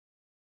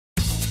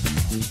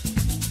The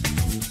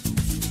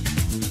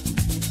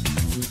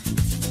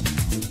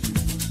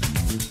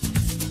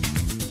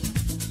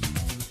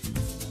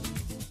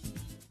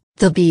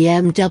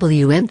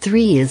BMW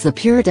M3 is the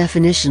pure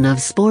definition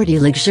of sporty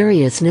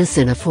luxuriousness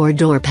in a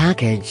four-door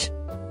package.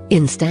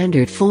 In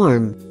standard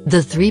form, the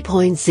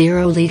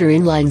 3.0-liter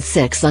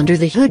inline-six under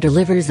the hood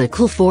delivers a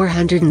cool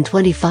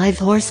 425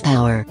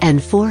 horsepower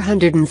and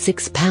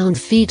 406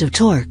 pound-feet of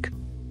torque.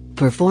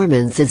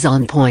 Performance is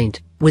on point,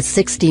 with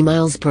 60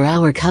 miles per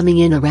hour coming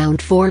in around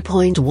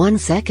 4.1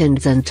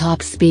 seconds and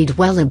top speed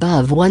well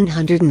above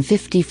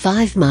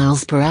 155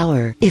 miles per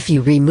hour if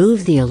you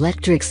remove the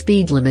electric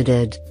speed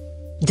limited.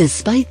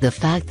 Despite the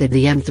fact that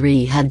the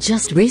M3 had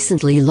just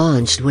recently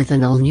launched with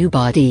an all-new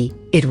body,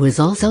 it was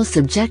also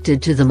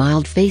subjected to the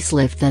mild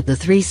facelift that the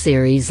 3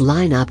 Series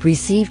lineup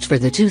received for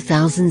the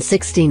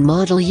 2016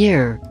 model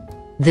year.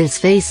 This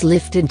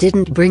facelift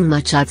didn't bring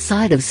much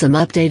outside of some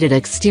updated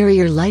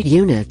exterior light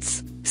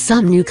units,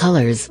 some new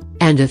colors,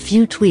 and a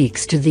few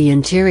tweaks to the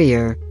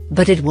interior,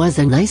 but it was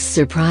a nice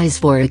surprise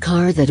for a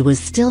car that was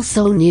still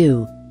so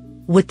new.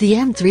 With the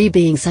M3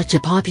 being such a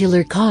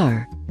popular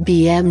car,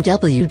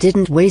 BMW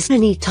didn't waste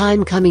any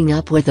time coming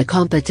up with a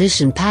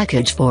competition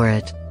package for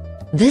it.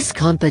 This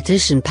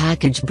competition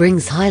package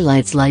brings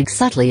highlights like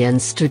subtly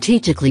and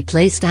strategically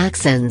placed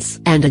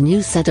accents and a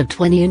new set of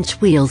 20-inch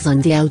wheels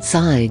on the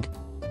outside.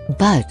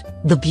 But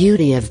the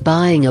beauty of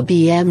buying a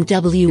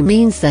BMW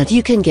means that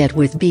you can get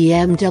with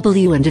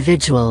BMW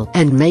individual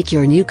and make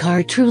your new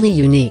car truly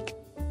unique.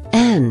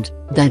 And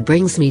that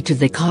brings me to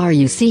the car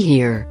you see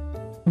here.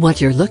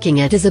 What you're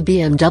looking at is a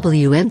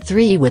BMW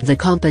M3 with the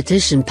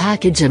competition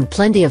package and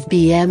plenty of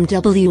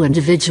BMW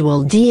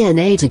individual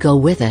DNA to go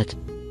with it.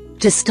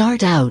 To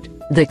start out,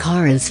 the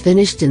car is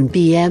finished in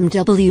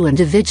BMW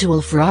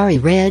individual Ferrari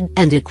red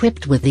and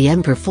equipped with the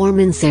M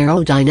Performance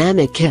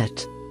aerodynamic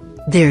kit.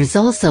 There's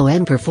also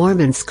M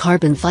Performance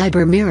carbon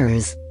fiber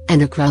mirrors,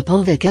 an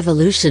Akrapovic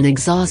Evolution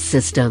exhaust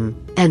system,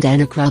 and an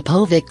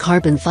Akrapovic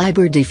carbon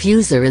fiber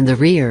diffuser in the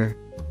rear.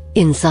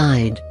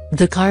 Inside,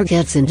 the car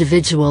gets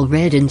individual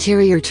red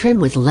interior trim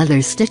with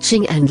leather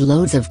stitching and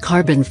loads of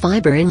carbon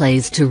fiber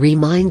inlays to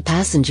remind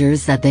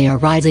passengers that they are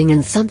riding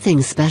in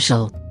something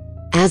special.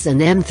 As an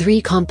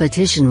M3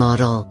 competition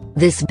model,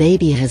 this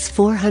baby has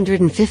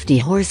 450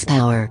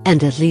 horsepower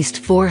and at least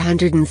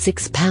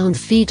 406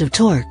 pound-feet of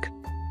torque.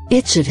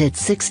 It should hit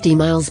 60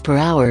 miles per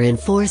hour in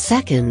 4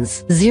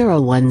 seconds,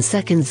 0.1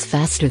 seconds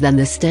faster than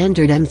the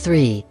standard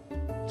M3.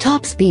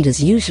 Top speed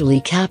is usually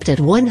capped at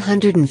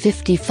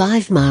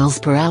 155 miles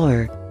per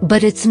hour,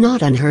 but it's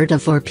not unheard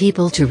of for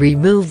people to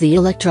remove the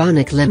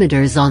electronic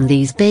limiters on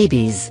these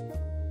babies.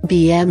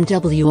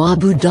 BMW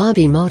Abu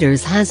Dhabi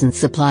Motors hasn't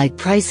supplied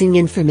pricing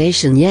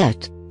information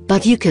yet,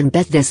 but you can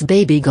bet this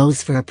baby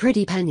goes for a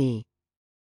pretty penny.